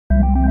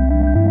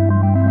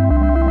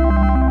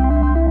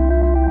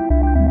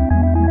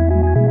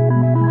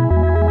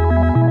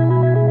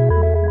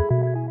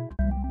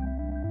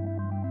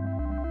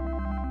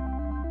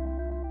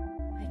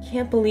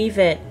believe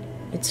it.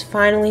 It's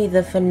finally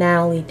the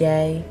finale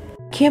day.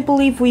 Can't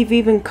believe we've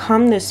even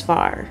come this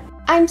far.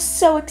 I'm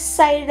so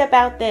excited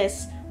about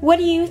this. What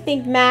do you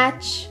think,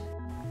 Match?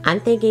 I'm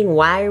thinking,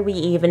 why are we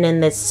even in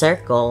this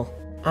circle?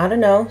 I don't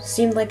know,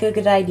 seemed like a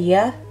good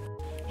idea.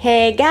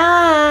 Hey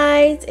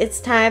guys, it's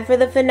time for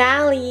the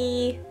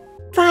finale.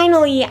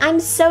 Finally, I'm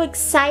so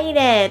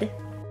excited.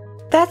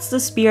 That's the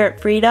spirit,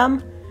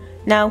 Freedom.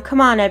 Now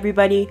come on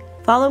everybody,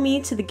 follow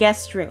me to the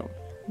guest room,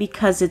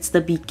 because it's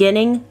the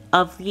beginning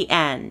of the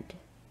end.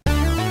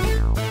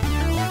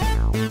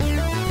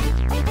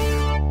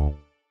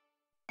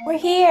 We're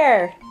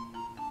here!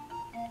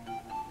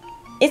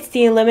 It's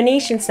the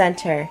Elimination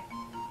Center.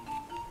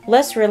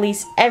 Let's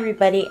release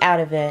everybody out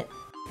of it.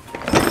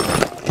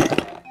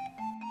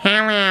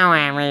 Hello,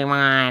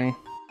 everyone.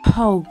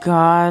 Oh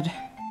God.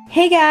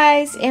 Hey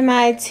guys, am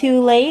I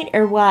too late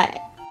or what?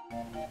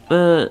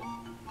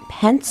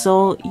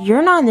 Pencil,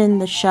 you're not in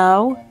the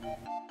show.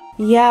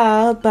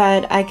 Yeah,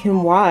 but I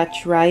can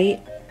watch,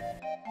 right?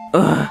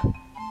 Ugh,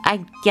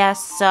 I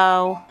guess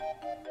so.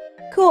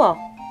 Cool.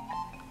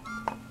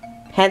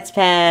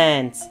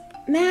 Pence.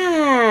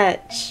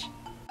 Match.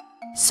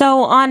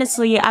 So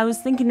honestly, I was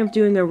thinking of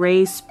doing a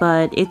race,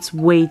 but it's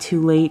way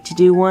too late to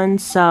do one,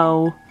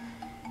 so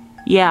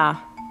yeah.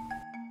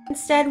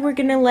 Instead, we're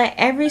gonna let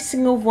every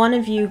single one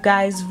of you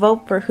guys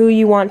vote for who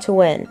you want to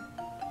win.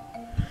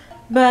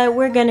 But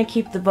we're gonna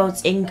keep the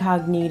votes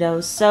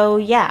incognito, so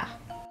yeah.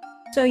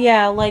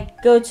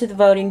 Like go to the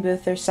voting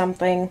booth or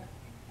something.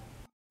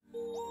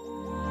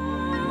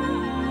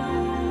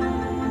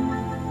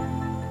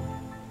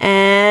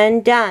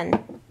 And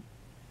done.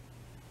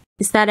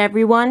 Is that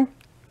everyone?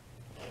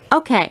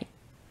 Okay.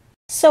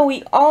 So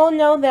we all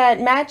know that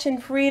Match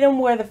and Freedom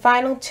were the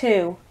final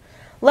two.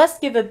 Let's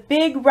give a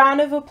big round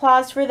of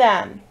applause for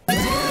them.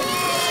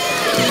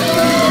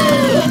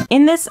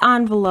 In this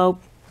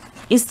envelope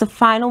is the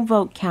final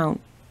vote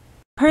count.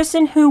 The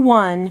person who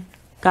won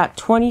got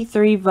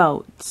 23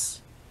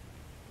 votes.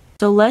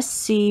 So let's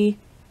see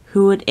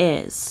who it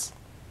is.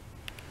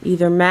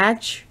 Either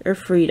Match or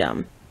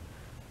Freedom.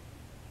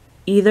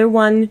 Either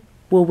one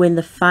will win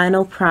the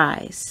final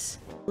prize.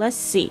 Let's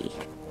see.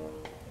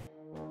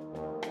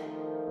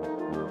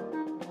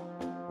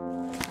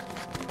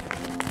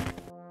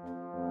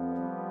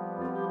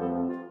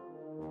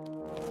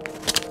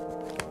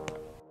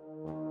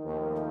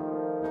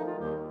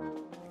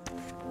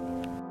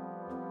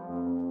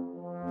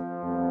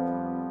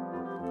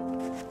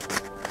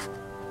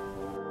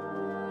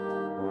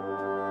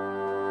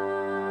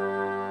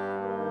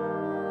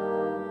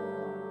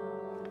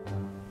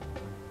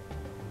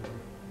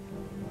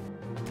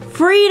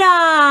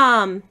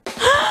 Freedom!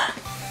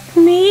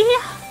 Me?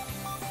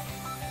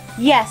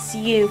 Yes,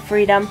 you,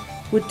 Freedom.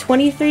 With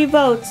 23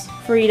 votes,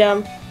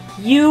 Freedom,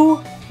 you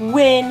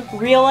win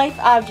Real Life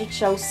Object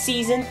Show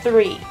Season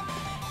 3.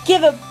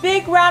 Give a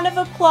big round of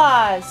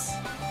applause.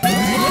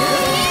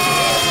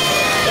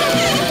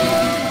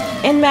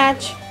 And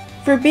Match,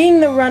 for being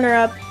the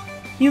runner-up,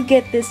 you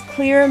get this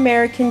clear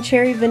American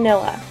cherry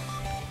vanilla.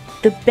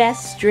 The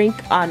best drink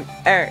on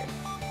earth.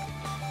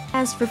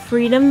 As for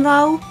Freedom,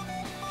 though,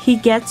 he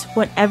gets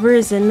whatever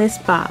is in this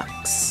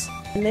box.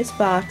 And this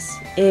box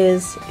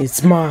is...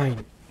 It's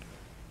mine.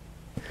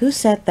 Who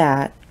said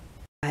that?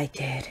 I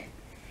did.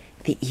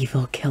 The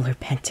evil killer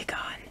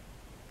Pentagon.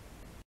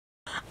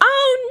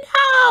 Oh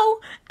no!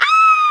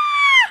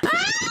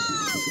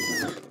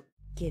 Ah!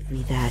 Give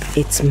me that.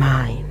 It's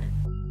mine.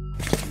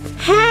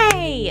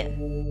 Hey!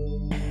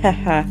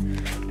 Haha.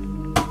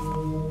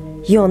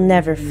 You'll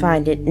never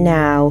find it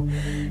now.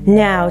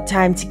 Now,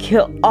 time to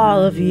kill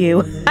all of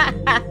you.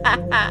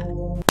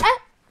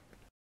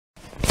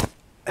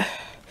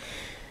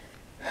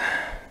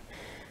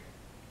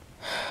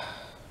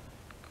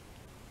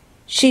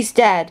 She's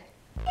dead.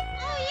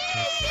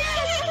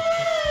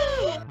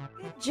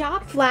 Good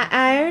job,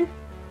 Flatiron.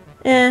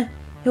 It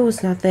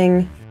was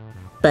nothing.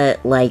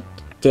 But, like,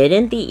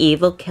 didn't the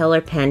evil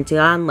killer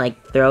Pentagon,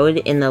 like, throw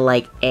it in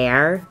the,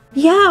 air?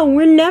 Yeah,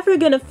 we're never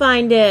gonna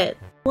find it.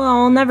 Well,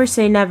 I'll never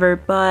say never,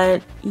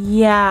 but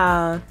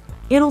yeah,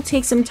 it'll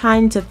take some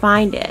time to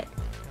find it.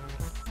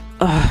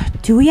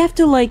 Do we have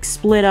to,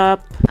 split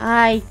up?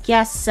 I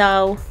guess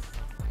so.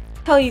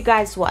 Tell you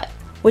guys what.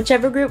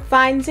 Whichever group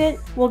finds it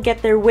will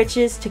get their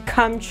wishes to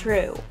come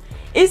true.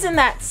 Isn't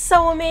that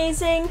so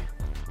amazing?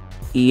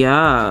 Yeah,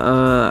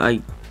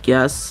 I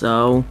guess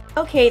so.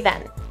 Okay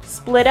then,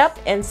 split up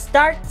and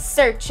start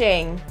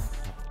searching.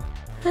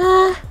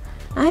 I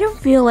don't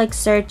feel like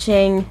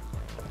searching.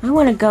 I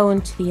want to go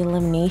into the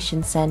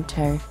Elimination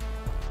Center.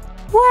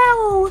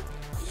 Wow,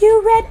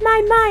 you read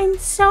my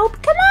mind,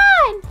 Soap. Come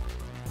on!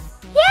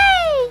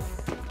 Yay!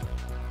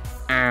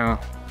 Oh,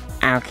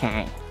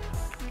 okay.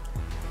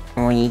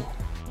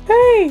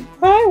 Hey,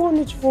 I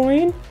want to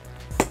join.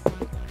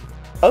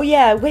 Oh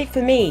yeah, wait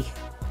for me.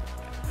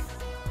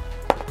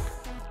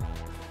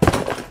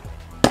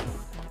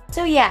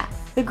 So yeah,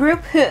 the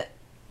group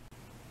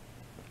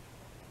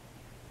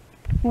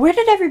Where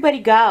did everybody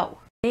go?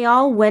 They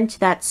all went to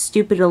that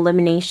stupid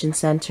elimination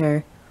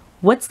center.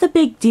 What's the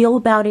big deal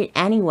about it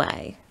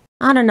anyway?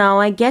 I don't know,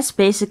 I guess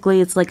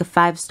basically it's like a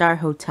 5-star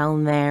hotel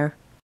in there.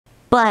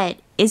 But,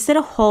 is it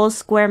a whole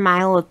square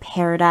mile of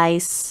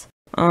paradise?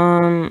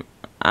 I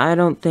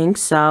don't think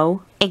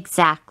so.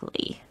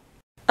 Exactly.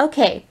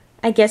 Okay,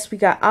 I guess we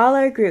got all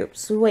our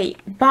groups. Wait,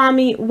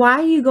 Bommy, why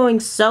are you going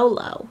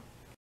solo?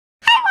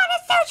 I want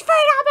to search for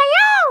it on my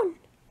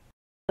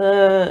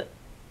own!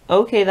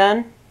 Okay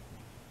then.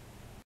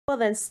 Well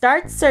then,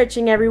 start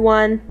searching,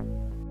 everyone.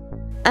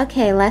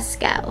 Okay, let's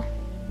go.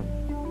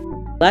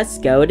 Let's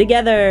go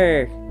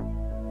together.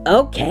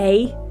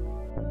 Okay.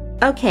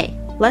 Okay,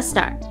 let's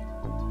start.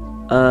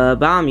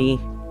 Bommy,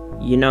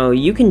 you know,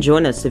 you can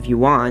join us if you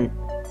want.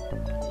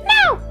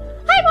 No!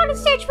 I want to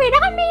search for it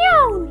on my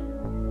own!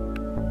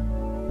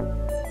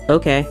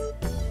 Okay.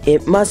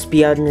 It must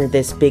be under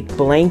this big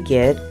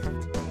blanket.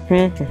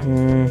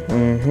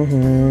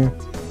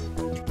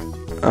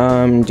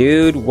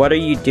 Dude, what are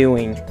you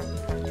doing?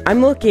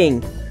 I'm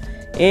looking.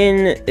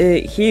 In,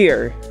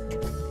 here.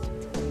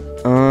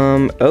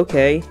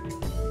 Okay.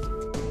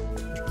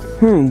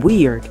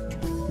 Weird.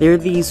 There are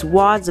these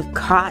wads of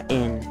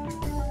cotton.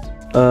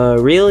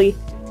 Really?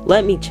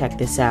 Let me check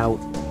this out.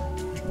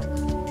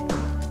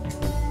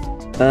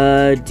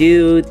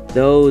 Dude,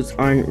 those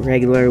aren't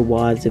regular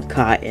wads of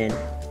cotton.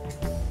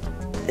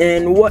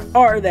 And what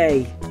are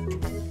they?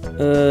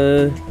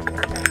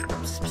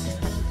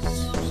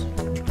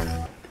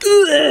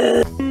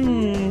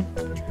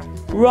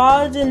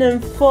 Rosin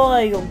and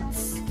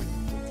foils.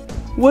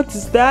 What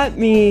does that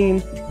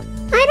mean?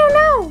 I don't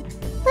know.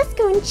 Let's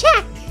go and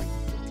check.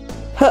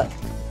 Huh.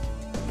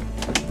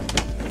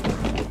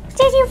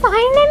 Did you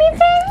find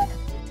anything?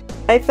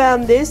 I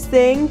found this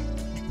thing.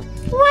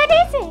 What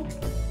is it?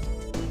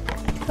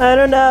 I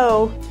don't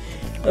know.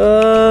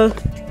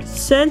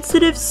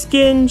 Sensitive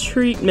skin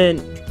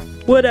treatment.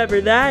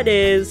 Whatever that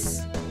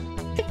is.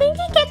 I think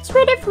it gets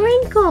rid of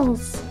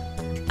wrinkles.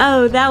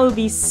 Oh, that would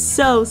be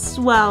so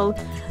swell.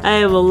 I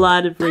have a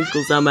lot of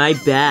wrinkles on my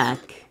back.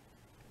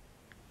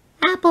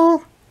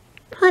 Apple,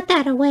 put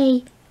that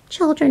away.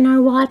 Children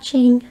are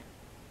watching.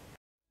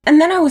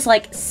 And then I was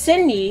like,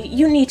 Cindy,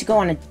 you need to go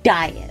on a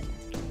diet.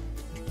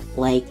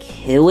 Like,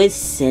 who is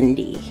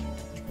Cindy?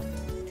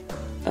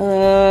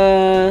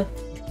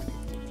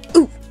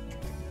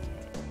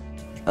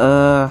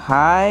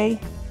 Hi?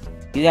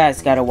 You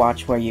guys gotta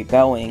watch where you're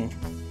going.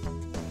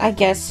 I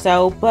guess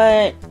so,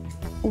 but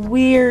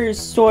we're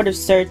sort of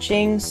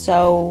searching,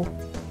 so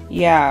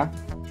yeah.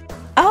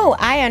 Oh,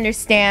 I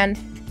understand.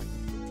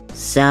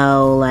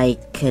 So,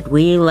 like, could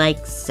we,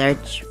 like,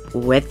 search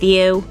with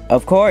you?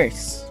 Of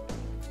course.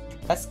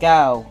 Let's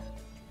go.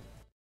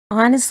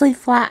 Honestly,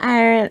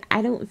 Flatiron,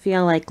 I don't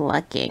feel like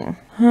looking.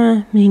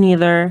 Me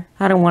neither.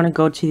 I don't want to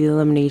go to the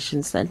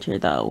elimination center,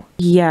 though.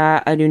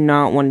 Yeah, I do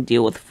not want to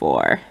deal with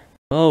 4.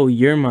 Oh,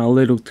 you're my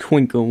little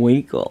twinkle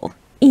winkle.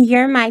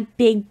 You're my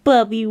big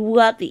bubby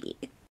wubby.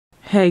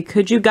 Hey,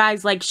 could you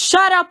guys, like,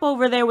 shut up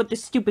over there with the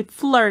stupid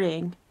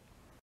flirting?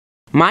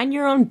 Mind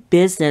your own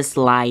business,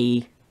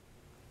 Lai.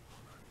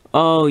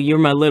 Oh, you're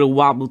my little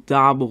wobble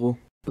dobble.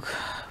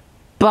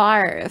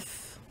 Barf.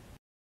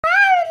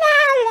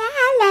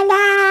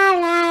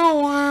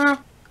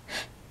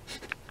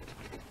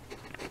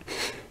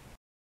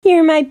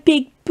 You're my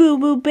big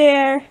boo-boo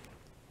bear.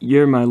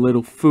 You're my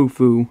little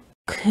foo-foo.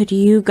 Could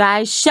you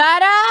guys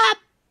shut up?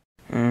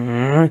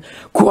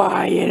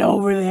 Quiet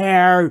over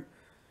there.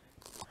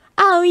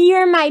 Oh,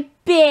 you're my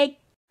big...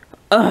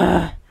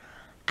 Ugh.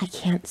 I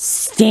can't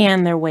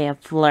stand their way of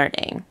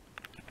flirting.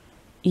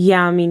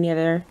 Yeah, me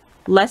neither.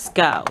 Let's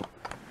go.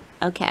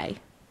 Okay.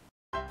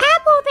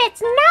 Apple,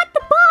 that's not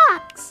the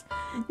box!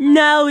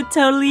 No, it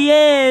totally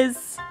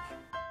is.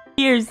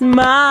 Here's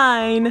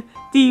mine.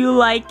 Do you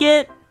like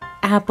it?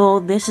 Apple,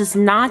 this is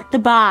not the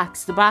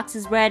box. The box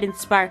is red and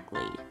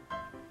sparkly.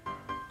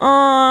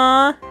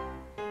 Aww.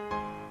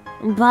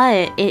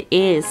 But it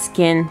is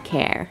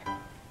skincare.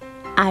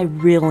 I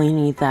really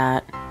need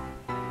that.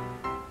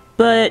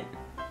 But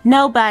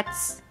no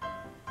buts.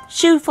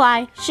 Shoo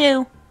fly,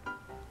 shoo.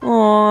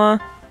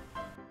 Aww.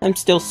 I'm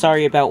still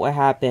sorry about what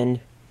happened.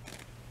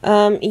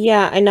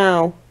 Yeah, I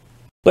know.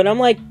 But I'm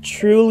like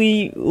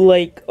truly,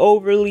 like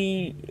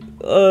overly,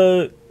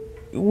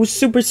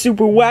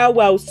 super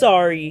wow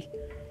sorry.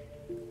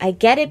 I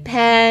get it,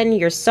 Pen,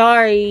 you're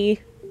sorry.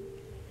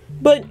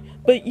 But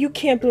you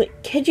can't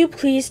could you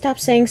please stop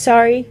saying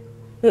sorry?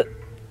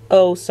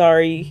 Oh,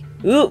 sorry.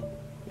 Ooh.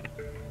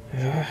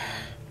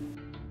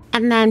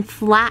 And then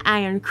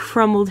Flatiron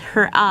crumbled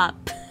her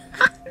up.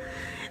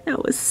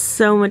 That was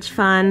so much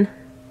fun.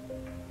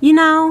 You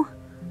know,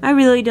 I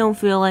really don't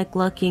feel like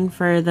looking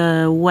for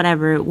the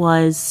whatever it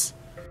was.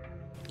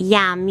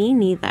 Yeah, me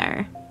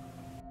neither.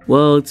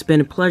 Well, it's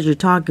been a pleasure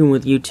talking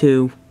with you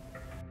two.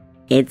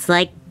 It's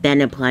like been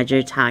a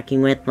pleasure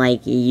talking with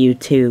like you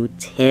two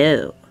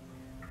too.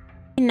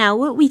 You know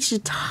what we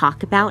should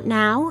talk about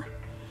now?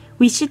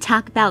 We should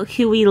talk about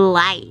who we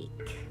like.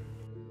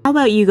 How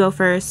about you go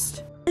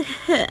first?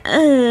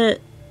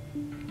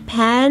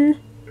 Pen?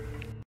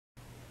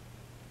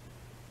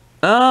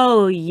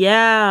 Oh,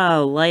 yeah,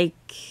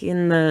 like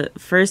in the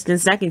first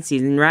and second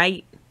season,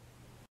 right?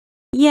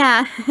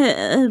 Yeah,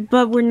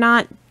 but we're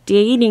not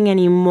dating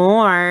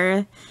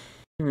anymore.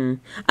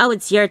 Oh,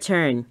 it's your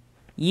turn.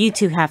 You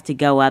two have to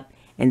go up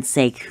and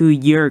say who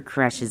your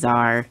crushes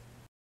are.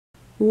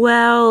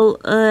 Well,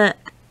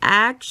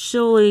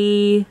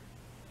 actually,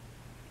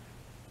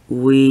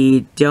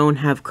 we don't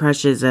have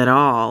crushes at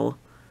all.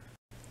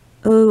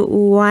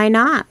 Why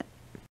not?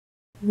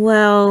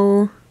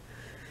 Well,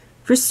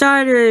 for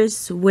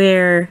starters,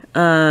 we're,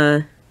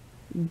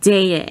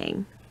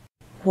 dating.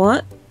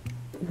 What?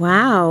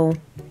 Wow.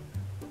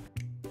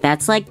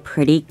 That's like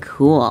pretty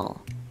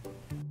cool.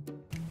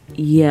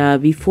 Yeah,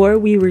 before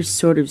we were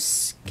sort of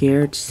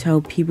scared to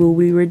tell people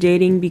we were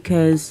dating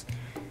because,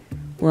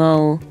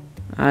 well,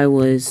 I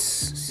was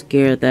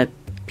scared that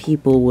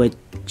people would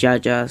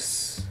judge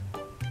us.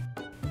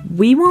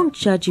 We won't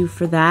judge you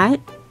for that.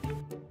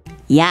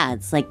 Yeah,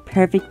 it's like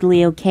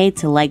perfectly okay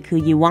to like who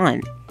you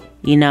want.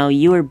 You know,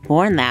 you were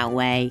born that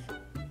way.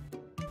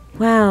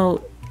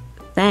 Wow,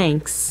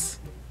 thanks.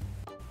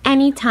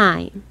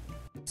 Anytime.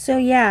 So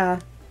yeah,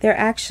 they're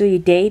actually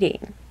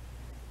dating.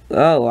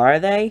 Oh, are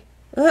they?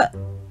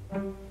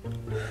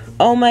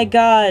 Oh my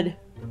god.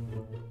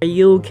 Are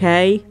you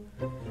okay?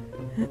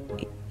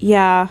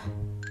 Yeah.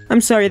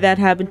 I'm sorry that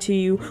happened to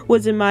you.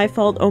 Was it my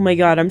fault? Oh my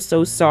god, I'm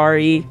so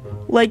sorry.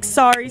 Like,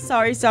 sorry.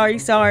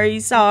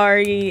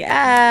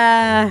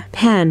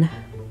 Pen,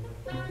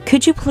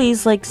 could you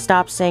please, like,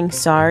 stop saying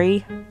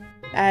sorry?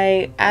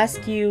 I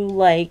asked you,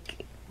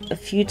 like, a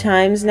few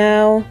times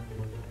now.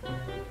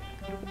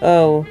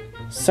 Oh,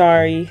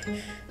 sorry.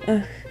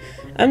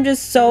 I'm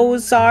just so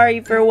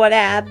sorry for what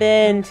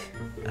happened.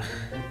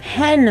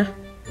 Pen,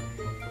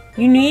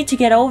 you need to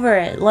get over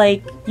it.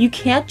 Like, you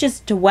can't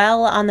just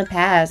dwell on the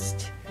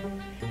past.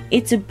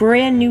 It's a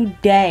brand new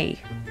day.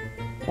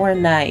 Or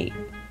night.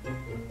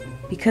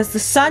 Because the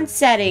sun's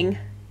setting.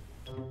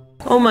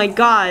 Oh my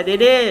god,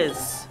 it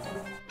is.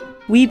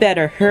 We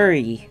better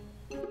hurry.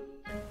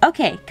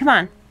 Okay, come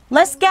on.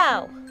 Let's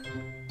go.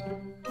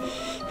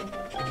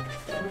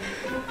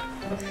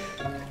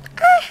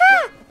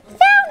 Aha!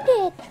 Found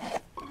it!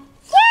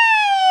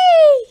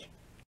 Yay!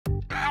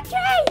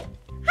 Andre!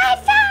 I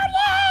found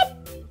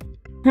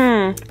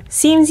it!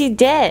 Seems you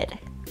did.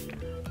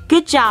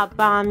 Good job,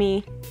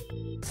 Bommy.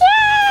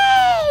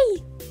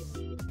 Yay!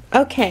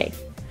 Okay.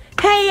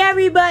 Hey,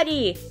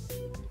 everybody!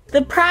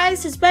 The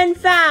prize has been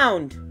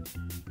found.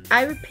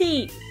 I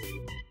repeat,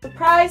 the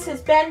prize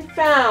has been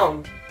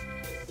found.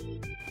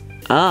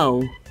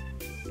 Oh.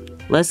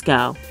 Let's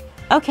go.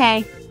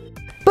 Okay.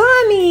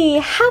 Bommy,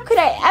 how could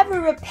I ever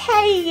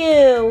repay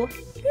you?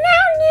 No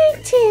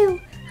need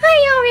to. I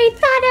already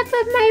thought of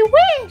my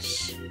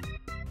wish.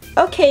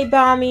 Okay,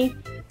 Bommy.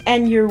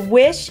 And your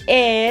wish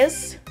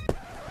is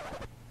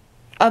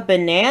a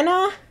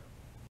banana?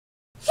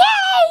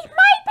 Yay!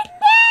 My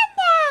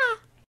banana!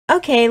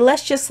 Okay,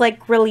 let's just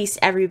like release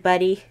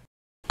everybody.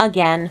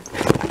 Again.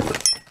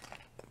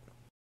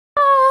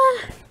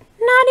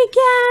 Not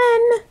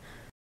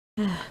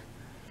again.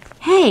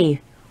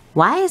 Hey,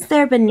 why is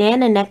there a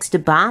banana next to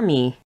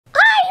Bommy?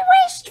 I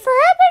wished for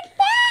a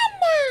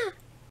banana.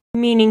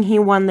 Meaning he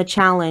won the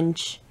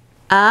challenge.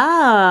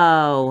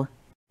 Oh.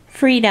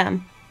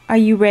 Freedom, are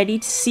you ready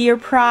to see your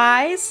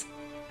prize?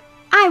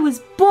 I was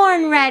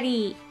born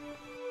ready.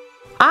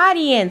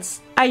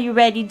 Audience, are you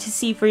ready to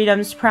see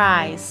Freedom's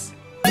prize?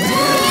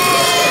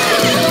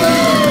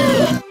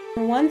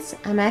 For once,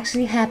 I'm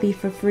actually happy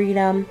for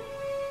Freedom.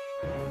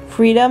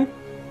 Freedom,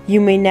 you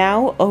may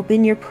now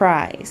open your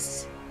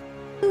prize.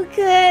 Oh,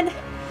 good.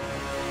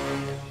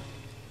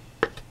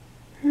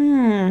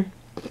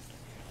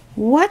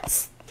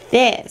 What's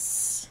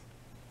this?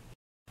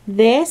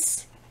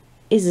 This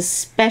is a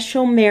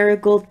special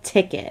marigold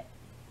ticket.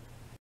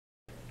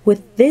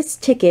 With this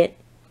ticket,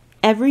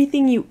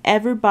 everything you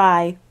ever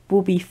buy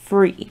will be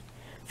free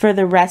for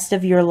the rest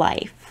of your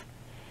life.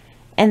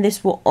 And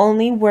this will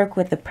only work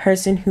with the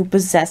person who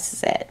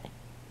possesses it.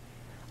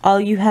 All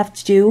you have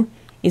to do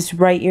is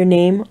write your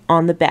name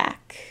on the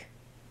back.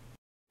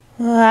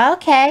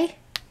 Okay.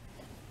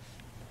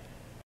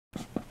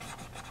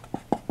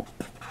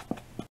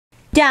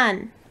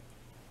 Done.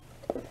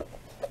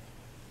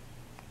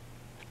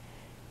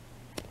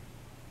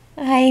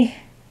 I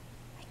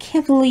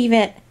can't believe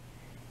it.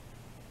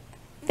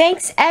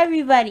 Thanks,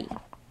 everybody.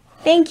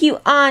 Thank you,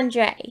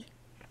 Andre.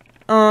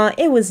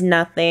 It was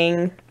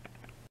nothing.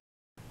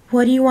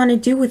 What do you want to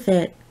do with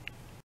it?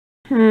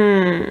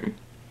 I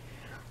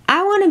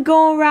want to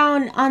go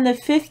around on the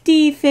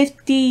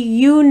 50-50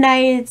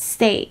 United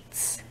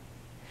States.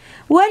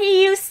 What do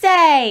you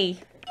say?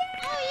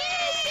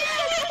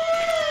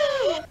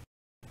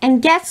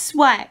 And guess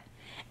what?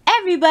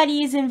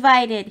 Everybody is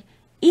invited.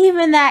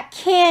 Even that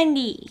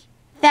Candy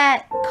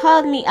that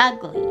called me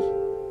ugly.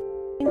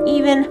 And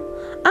even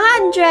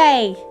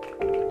Andre.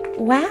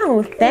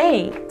 Wow,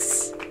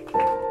 thanks.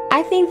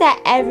 I think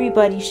that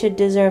everybody should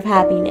deserve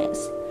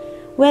happiness,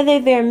 whether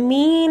they're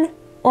mean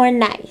or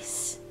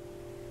nice.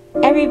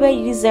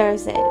 Everybody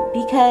deserves it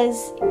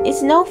because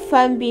it's no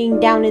fun being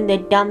down in the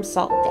dumps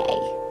all day.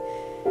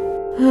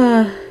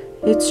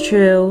 It's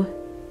true.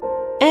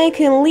 And it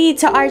can lead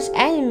to arch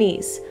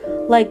enemies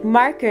like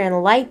Marker and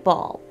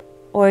Lightbulb,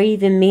 or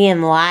even me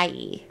and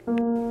Lai.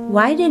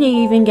 Why did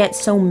he even get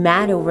so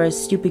mad over a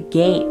stupid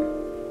game?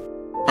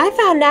 I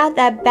found out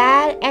that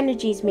bad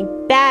energies make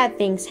bad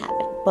things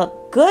happen,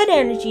 but good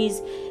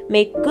energies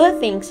make good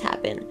things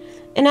happen.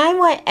 And I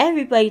want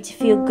everybody to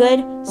feel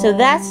good, so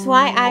that's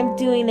why I'm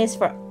doing this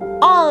for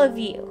all of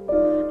you.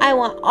 I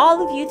want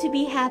all of you to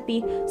be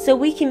happy so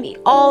we can be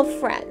all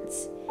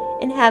friends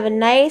and have a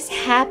nice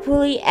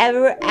happily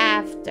ever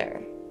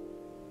after.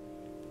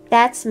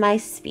 That's my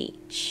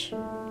speech.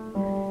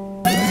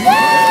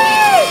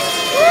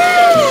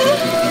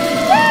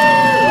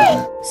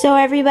 So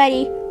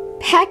everybody,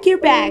 pack your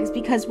bags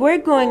because we're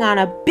going on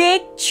a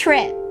big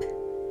trip.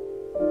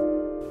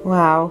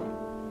 Wow.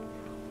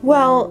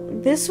 Well,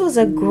 this was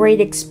a great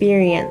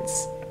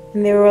experience,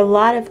 and there were a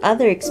lot of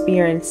other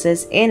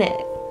experiences in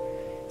it.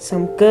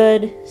 Some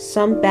good,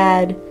 some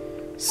bad,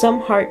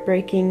 some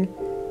heartbreaking,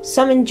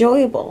 some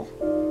enjoyable.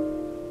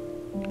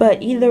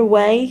 But either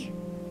way,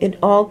 it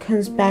all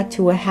comes back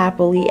to a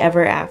happily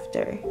ever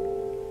after.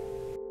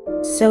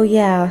 So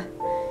yeah,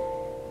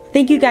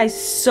 thank you guys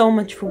so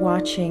much for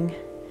watching.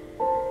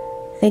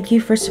 Thank you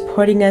for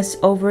supporting us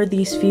over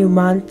these few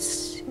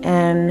months,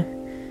 and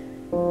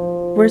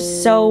we're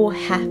so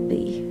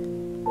happy.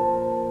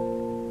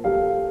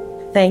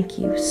 Thank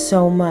you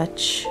so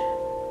much.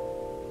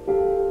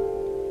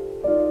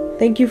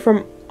 Thank you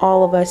from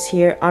all of us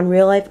here on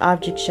Real Life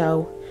Object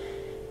Show.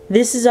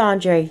 This is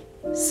Andre,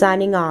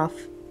 signing off.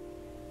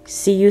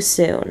 See you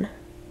soon.